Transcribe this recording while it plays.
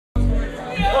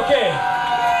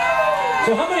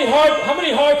So how many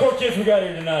hardcore kids we got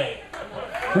here tonight?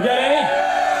 We got any?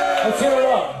 Let's hear it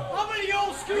up. How many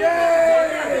old school?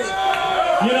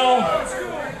 You know,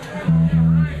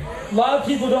 a lot of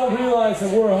people don't realize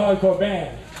that we're a hardcore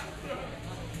band.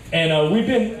 And we've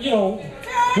been, you know,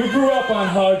 we grew up on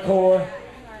hardcore.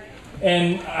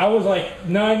 And I was like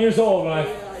 9 years old when I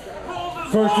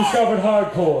first discovered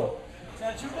hardcore.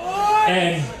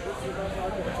 And,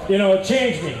 you know, it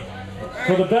changed me.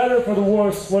 For the better, for the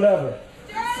worse, whatever.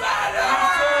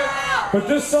 But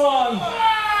this song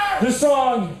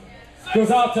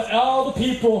goes out to all the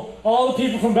people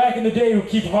from back in the day who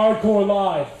keep hardcore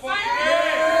alive.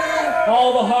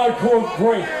 All the hardcore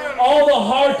great, all the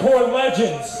hardcore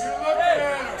legends.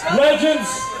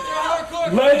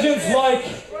 Legends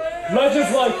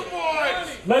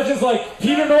like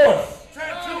Peter North.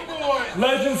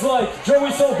 Legends like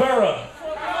Joey Silvera.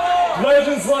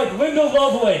 Legends like Linda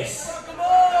Lovelace.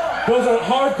 Those are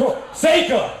hardcore.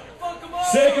 Seika.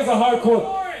 Seika's a hardcore.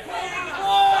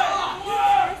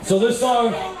 So this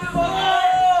song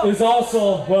is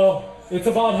also, well, it's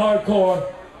about hardcore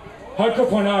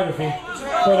pornography.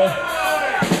 But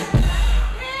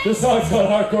this song's called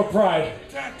Hardcore Pride.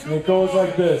 And it goes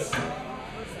like this.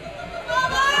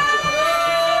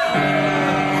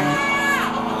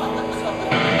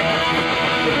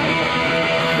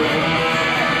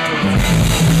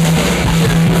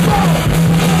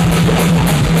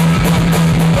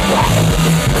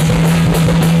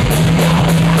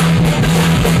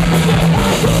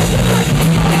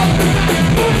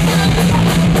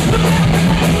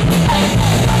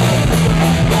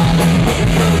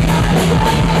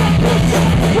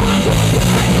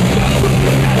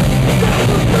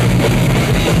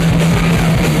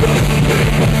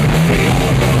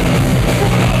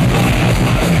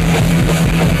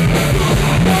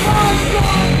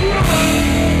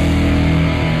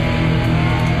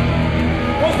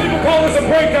 Most people call this a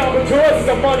breakout, but to us it's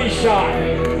a money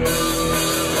shot.